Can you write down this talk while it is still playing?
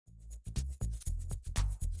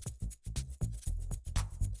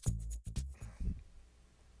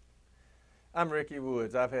I'm Ricky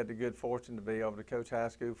Woods. I've had the good fortune to be able to coach high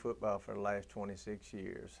school football for the last 26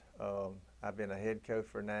 years. I've been a head coach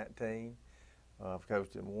for 19. I've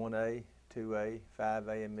coached in 1A, 2A,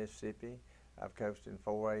 5A in Mississippi. I've coached in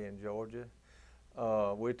 4A in Georgia.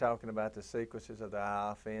 We're talking about the sequences of the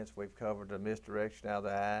I offense. We've covered the misdirection out of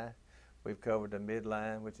the I. We've covered the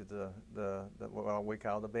midline, which is what we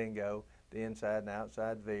call the bingo, the inside and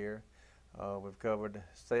outside veer. We've covered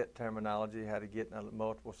set terminology, how to get in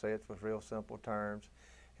multiple sets with real simple terms.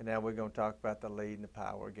 And now we're going to talk about the lead and the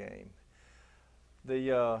power game.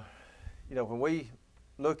 When we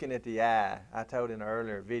looking at the I told in an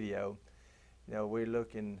earlier video, we're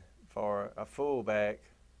looking for a fullback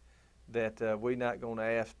that we're not going to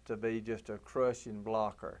ask to be just a crushing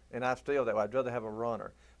blocker. And I'm still that way. I'd rather have a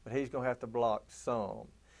runner, but he's going to have to block some.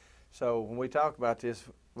 So when we talk about this,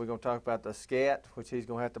 we're going to talk about the scat, which he's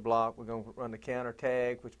going to have to block. We're going to run the counter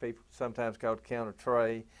tag, which people sometimes call the counter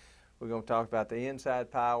tray. We're going to talk about the inside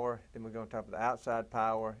power, then we're going to talk about the outside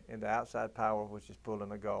power, and the outside power, which is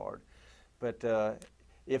pulling a guard. But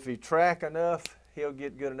if he track enough, he'll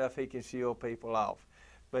get good enough he can shield people off.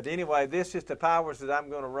 But anyway, this is the powers that I'm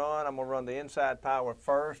going to run. I'm going to run the inside power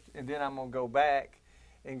first, and then I'm going to go back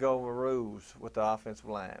and go over rules with the offensive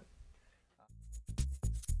line.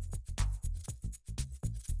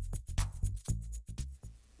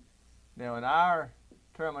 Now, in our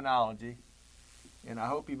terminology, and I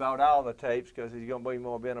hope you bought all the tapes because it's going to be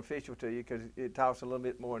more beneficial to you because it talks a little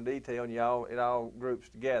bit more in detail and it all groups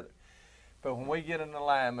together. But when we get an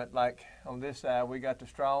alignment, like on this side, we got the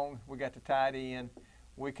strong, we got the tight end.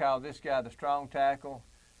 We call this guy the strong tackle,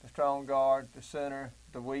 the strong guard, the center,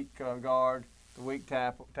 the weak guard, the weak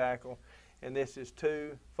tackle. And this is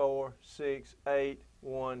 2, 4, 6, 8,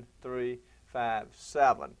 1, 3, 5,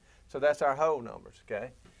 7. So that's our whole numbers,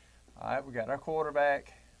 okay? All right, we got our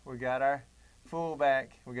quarterback, we got our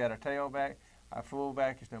fullback, we got our tailback. Our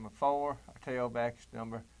fullback is number 4, our tailback is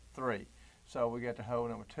number 3. So we got the whole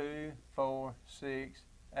number 2, 4, 6,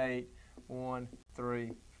 8, 1,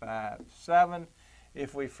 3, 5, 7.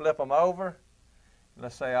 If we flip them over,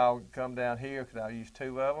 let's say I'll come down here because I'll use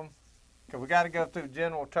 2 of them. Because we got to go through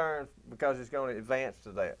general terms because it's going to advance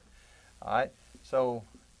to that. All right, so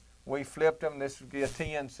we flipped them. This would be a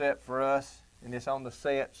 10 set for us. And it's on the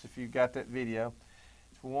sets if you got that video.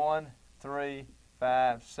 It's 1, 3,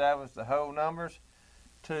 5, 7 is the whole numbers.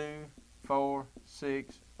 2, 4,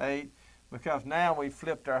 6, 8. Because now we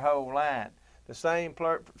flipped our whole line. The same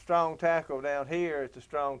strong tackle down here is the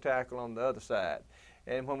strong tackle on the other side.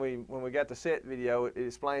 And when we got the set video, it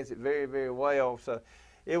explains it very, very well. So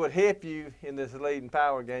it would help you in this lead and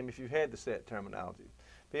power game if you had the set terminology.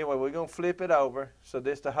 But anyway, we're going to flip it over. So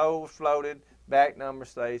the whole floated, back number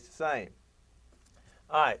stays the same.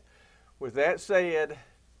 All right, with that said,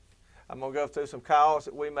 I'm going to go through some calls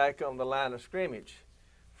that we make on the line of scrimmage.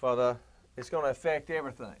 It's going to affect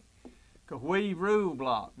everything. Because we rule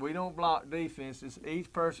block. We don't block defenses.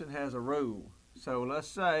 Each person has a rule. So let's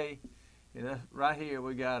say, right here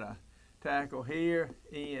we got a tackle here,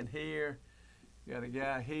 in here, got a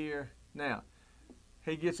guy here. Now,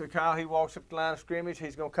 he gets a call, he walks up the line of scrimmage,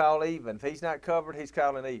 he's going to call even. If he's not covered, he's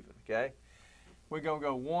calling even, okay? We're going to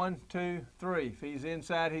go 1, 2, 3. If he's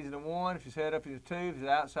inside, he's in a 1. If he's head up, he's a 2. If he's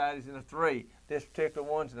outside, he's in a 3. This particular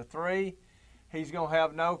one's in a 3. He's going to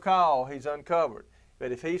have no call. He's uncovered.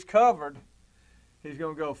 But if he's covered, he's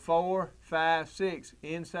going to go 4, 5, 6.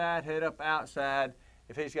 Inside, head up, outside,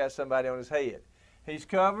 if he's got somebody on his head. He's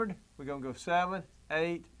covered. We're going to go 7,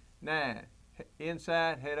 8, 9.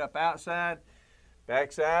 Inside, head up, outside.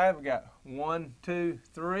 Backside, we got 1, 2,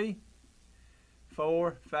 3.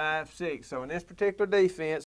 4, 5, 6. So in this particular defense,